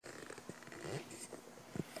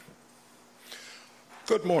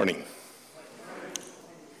Good morning.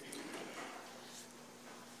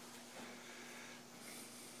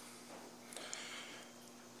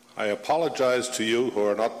 I apologize to you who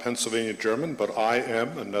are not Pennsylvania German, but I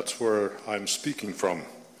am, and that's where I'm speaking from.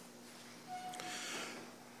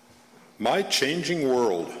 My changing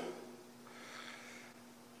world.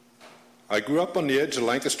 I grew up on the edge of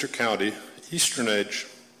Lancaster County, eastern edge,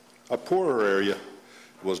 a poorer area.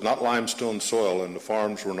 It was not limestone soil, and the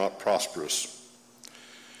farms were not prosperous.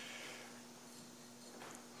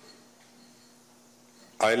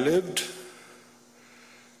 I lived,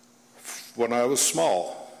 when I was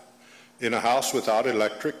small, in a house without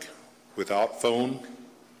electric, without phone,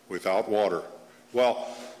 without water.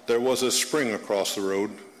 Well, there was a spring across the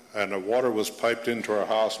road, and the water was piped into our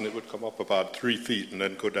house, and it would come up about 3 feet and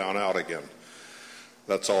then go down out again.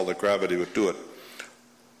 That's all the gravity would do it.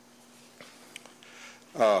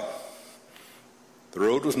 The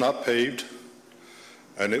road was not paved,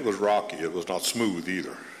 and it was rocky. It was not smooth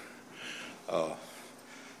either.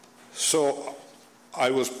 So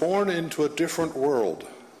I was born into a different world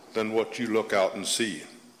than what you look out and see.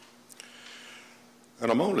 And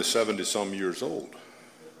I'm only 70-some years old.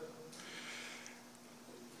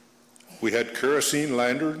 We had kerosene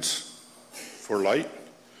lanterns for light.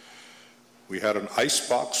 We had an ice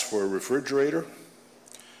box for a refrigerator.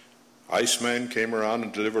 Iceman came around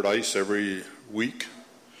and delivered ice every week.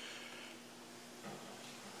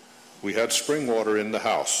 We had spring water in the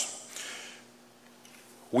house.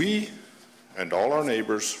 We and all our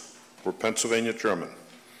neighbors were Pennsylvania German,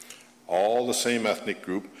 all the same ethnic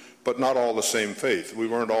group, but not all the same faith. We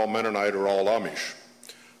weren't all Mennonite or all Amish.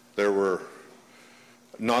 There were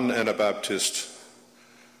non-Anabaptist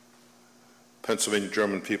Pennsylvania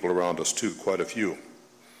German people around us too, quite a few.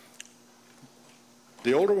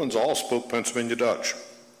 The older ones all spoke Pennsylvania Dutch.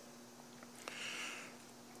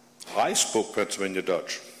 I spoke Pennsylvania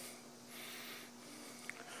Dutch.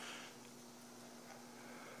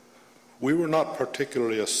 We were not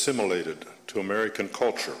particularly assimilated to American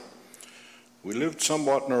culture. We lived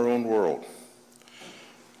somewhat in our own world.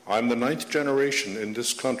 I'm the 9th generation in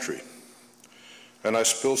this country, and I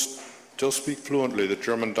still speak fluently the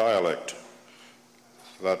German dialect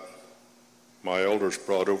that my elders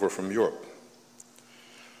brought over from Europe,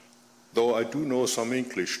 though I do know some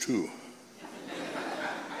English too.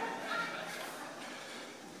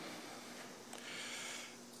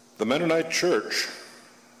 The Mennonite Church,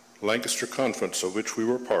 Lancaster Conference, of which we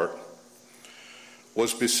were part,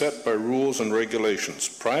 was beset by rules and regulations,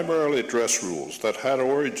 primarily dress rules, that had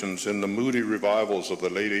origins in the moody revivals of the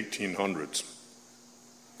late 1800s.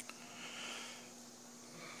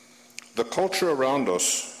 The culture around us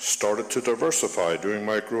started to diversify during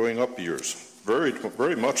my growing up years,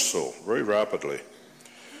 very much so, very rapidly.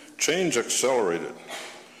 Change accelerated.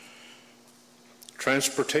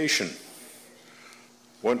 Transportation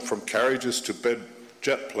went from carriages to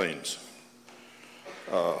jet planes.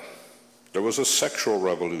 There was a sexual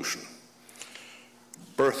revolution,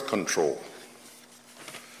 birth control,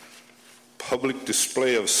 public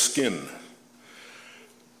display of skin,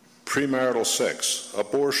 premarital sex,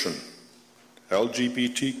 abortion,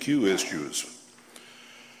 LGBTQ issues,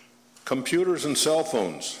 computers and cell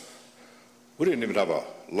phones. We didn't even have a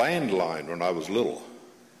landline when I was little.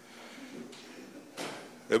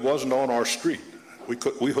 It wasn't on our street.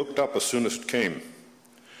 We hooked up as soon as it came.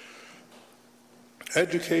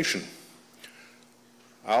 Education.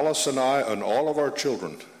 Alice and I and all of our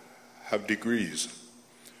children have degrees.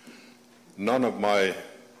 None of my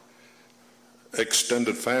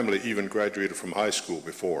extended family even graduated from high school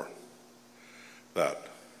before that.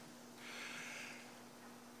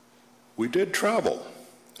 We did travel,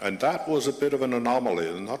 and that was a bit of an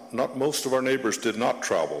anomaly. Not most of our neighbors did not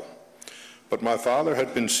travel. But my father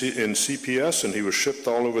had been in CPS, and he was shipped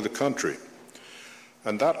all over the country.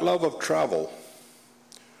 And that love of travel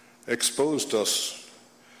exposed us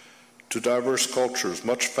to diverse cultures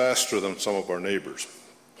much faster than some of our neighbors.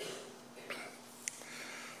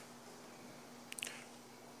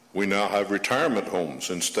 We now have retirement homes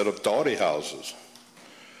instead of dowdy houses.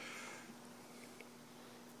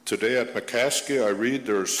 Today at McCaskey, I read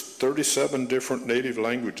there's 37 different native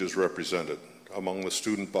languages represented among the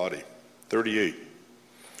student body, 38.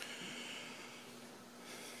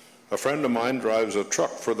 A friend of mine drives a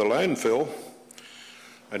truck for the landfill,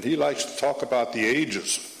 and he likes to talk about the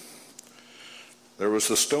ages. There was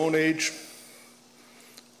the Stone Age,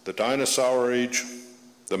 the Dinosaur Age,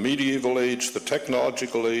 the Medieval Age, the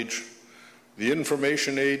Technological Age, the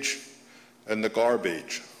Information Age, and the Garb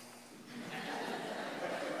Age.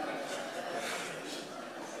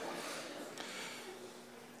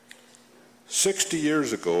 60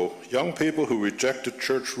 years ago, young people who rejected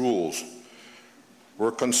church rules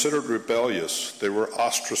were considered rebellious. They were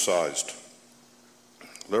ostracized.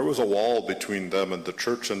 There was a wall between them and the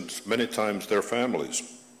church and many times their families.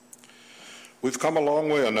 We've come a long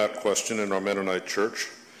way on that question in our Mennonite church.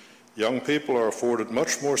 Young people are afforded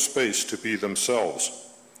much more space to be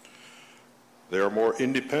themselves. They are more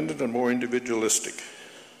independent and more individualistic.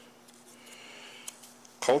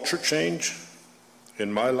 Culture change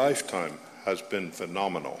in my lifetime has been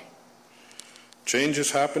phenomenal. Change is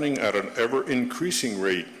happening at an ever-increasing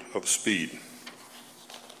rate of speed.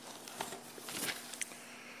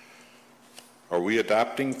 Are we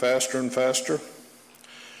adapting faster and faster?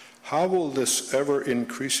 How will this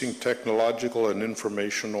ever-increasing technological and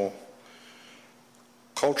informational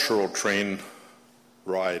cultural train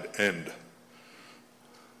ride end?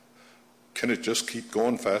 Can it just keep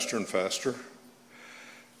going faster and faster?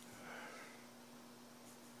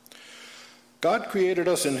 God created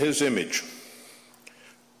us in His image.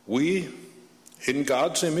 We, in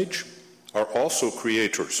God's image, are also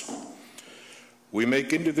creators. We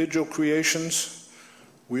make individual creations.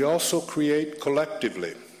 We also create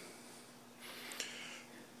collectively.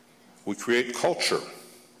 We create culture,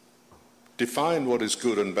 define what is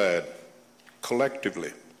good and bad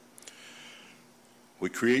collectively. We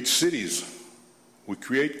create cities. We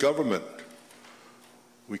create government.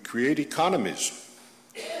 We create economies.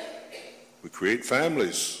 We create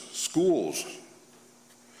families, schools.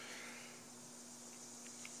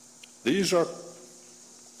 These are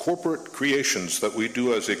corporate creations that we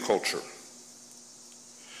do as a culture.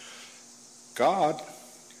 God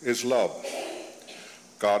is love.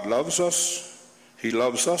 God loves us. He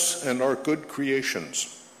loves us and our good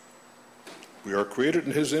creations. We are created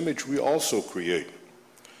in His image. We also create.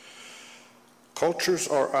 Cultures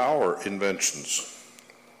are our inventions.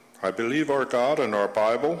 I believe our God and our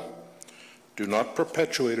Bible do not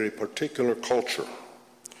perpetuate a particular culture,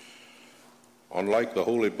 unlike the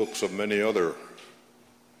holy books of many other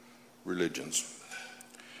religions.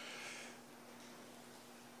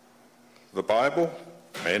 The Bible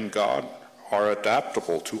and God are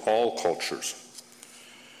adaptable to all cultures.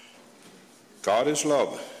 God is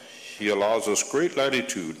love. He allows us great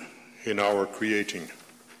latitude in our creating.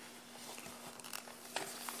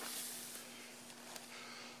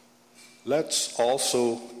 Let's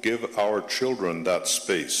also give our children that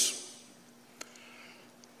space.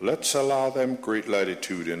 Let's allow them great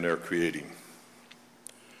latitude in their creating.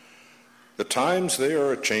 The times, they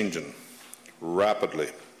are a-changing rapidly.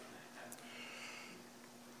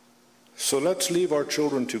 So let's leave our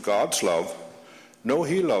children to God's love. Know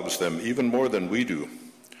He loves them even more than we do.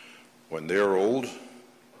 When they are old,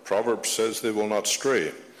 Proverbs says they will not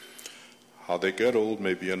stray. How they get old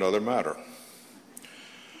may be another matter.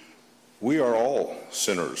 We are all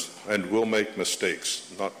sinners and will make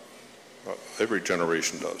mistakes. Not every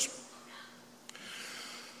generation does.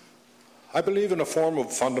 I believe in a form of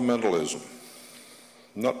fundamentalism,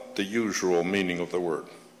 not the usual meaning of the word.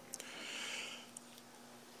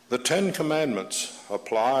 The 10 Commandments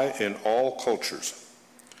apply in all cultures.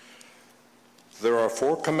 There are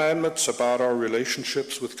 4 commandments about our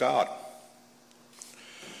relationships with God.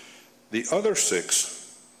 The other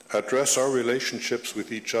 6 address our relationships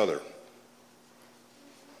with each other.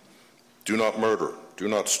 Do not murder, do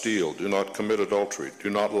not steal, do not commit adultery,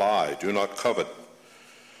 do not lie, do not covet,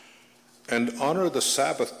 and honor the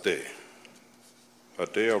Sabbath day, a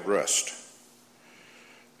day of rest.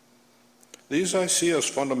 These I see as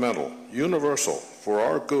fundamental, universal, for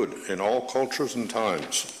our good in all cultures and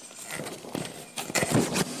times.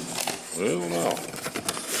 Well, now.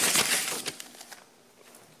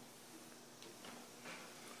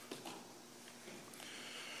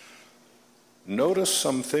 Notice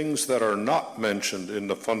some things that are not mentioned in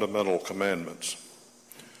the fundamental commandments.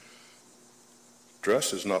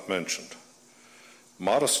 Dress is not mentioned.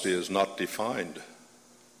 Modesty is not defined.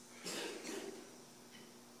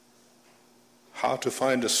 How to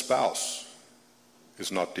find a spouse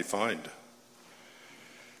is not defined.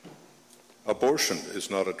 Abortion is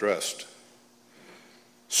not addressed.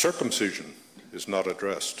 Circumcision is not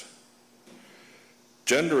addressed.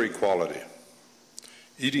 Gender equality.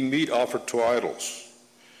 Eating meat offered to idols,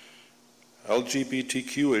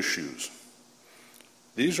 LGBTQ issues.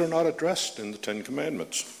 These are not addressed in the 10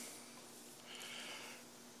 Commandments.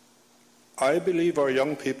 I believe our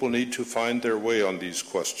young people need to find their way on these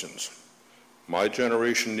questions. My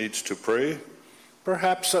generation needs to pray,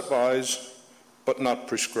 perhaps advise, but not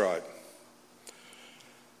prescribe.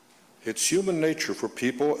 It's human nature for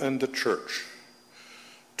people and the church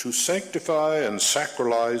to sanctify and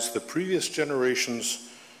sacralize the previous generation's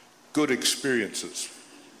good experiences.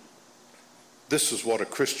 this is what a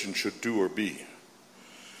Christian should do or be.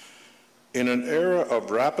 In an era of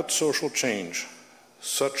rapid social change,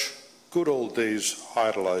 such good old days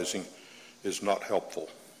idolizing is not helpful.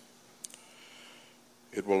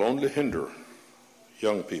 It will only hinder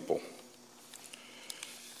young people.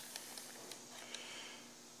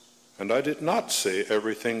 And I did not say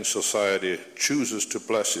everything society chooses to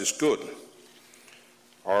bless is good.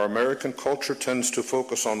 Our American culture tends to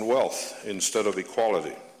focus on wealth instead of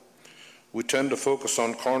equality. We tend to focus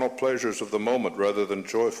on carnal pleasures of the moment rather than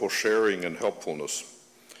joyful sharing and helpfulness.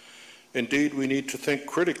 Indeed, we need to think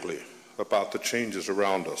critically about the changes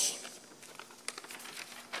around us.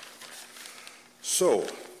 So,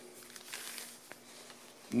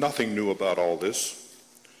 nothing new about all this.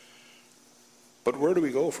 But where do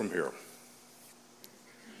we go from here?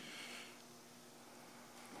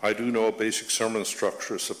 I do know a basic sermon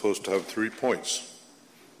structure is supposed to have 3 points.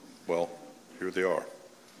 Well, here they are.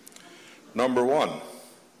 Number 1,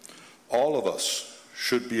 all of us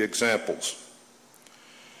should be examples.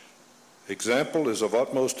 Example is of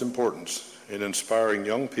utmost importance in inspiring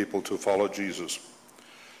young people to follow Jesus.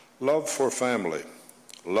 Love for family,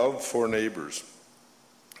 love for neighbors,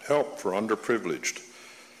 help for underprivileged,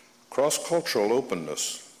 cross-cultural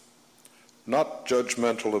openness, not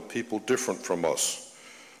judgmental of people different from us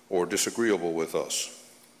or disagreeable with us.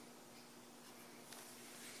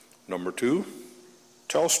 Number 2,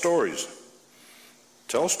 tell stories.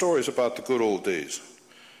 Tell stories about the good old days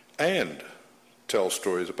and tell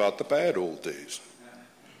stories about the bad old days.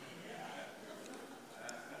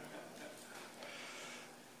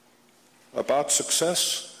 About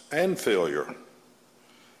success and failure,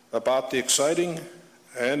 about the exciting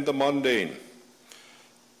and the mundane,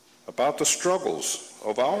 about the struggles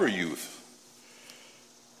of our youth.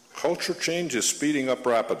 Culture change is speeding up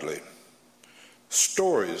rapidly.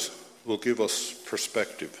 Stories will give us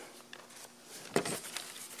perspective.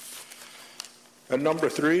 And number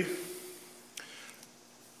 3,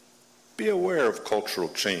 be aware of cultural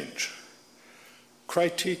change.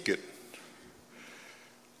 Critique it.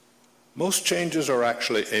 Most changes are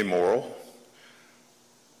actually amoral,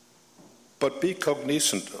 but be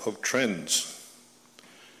cognizant of trends.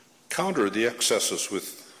 Counter the excesses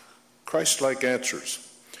with Christ-like answers.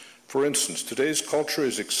 For instance, today's culture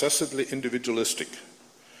is excessively individualistic.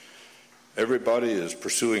 Everybody is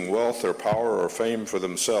pursuing wealth or power or fame for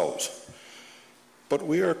themselves. But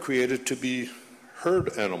we are created to be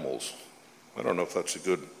herd animals. I don't know if that's a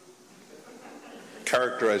good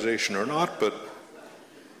characterization or not, but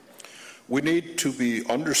we need to be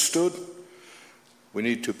understood, we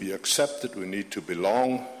need to be accepted, we need to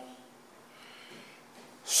belong.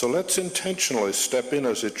 So let's intentionally step in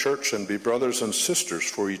as a church and be brothers and sisters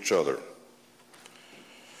for each other.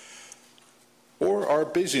 Or our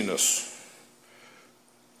busyness.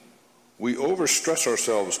 We overstress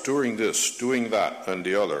ourselves doing this, doing that, and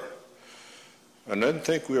the other, and then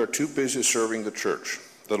think we are too busy serving the church,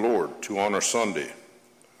 the Lord, to honor Sunday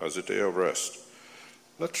as a day of rest.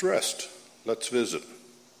 Let's rest. Let's visit.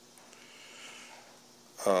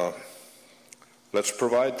 Let's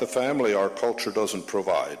provide the family our culture doesn't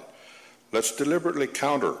provide. Let's deliberately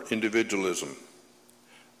counter individualism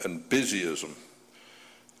and busyism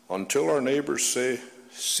until our neighbors say,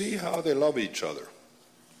 "See how they love each other."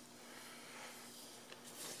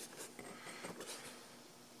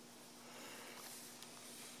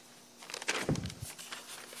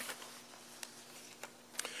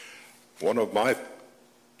 One of my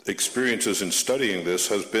experiences in studying this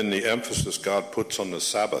has been the emphasis God puts on the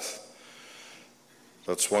Sabbath.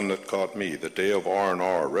 That's one that caught me, the day of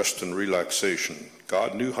R&R, rest and relaxation.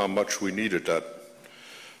 God knew how much we needed that.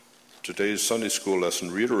 Today's Sunday school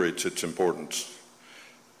lesson reiterates its importance.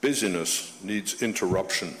 Busyness needs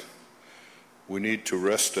interruption. We need to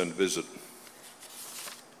rest and visit.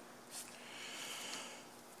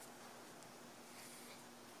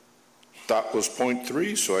 That was point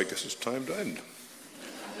 3, so I guess it's time to end.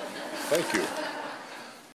 Thank you.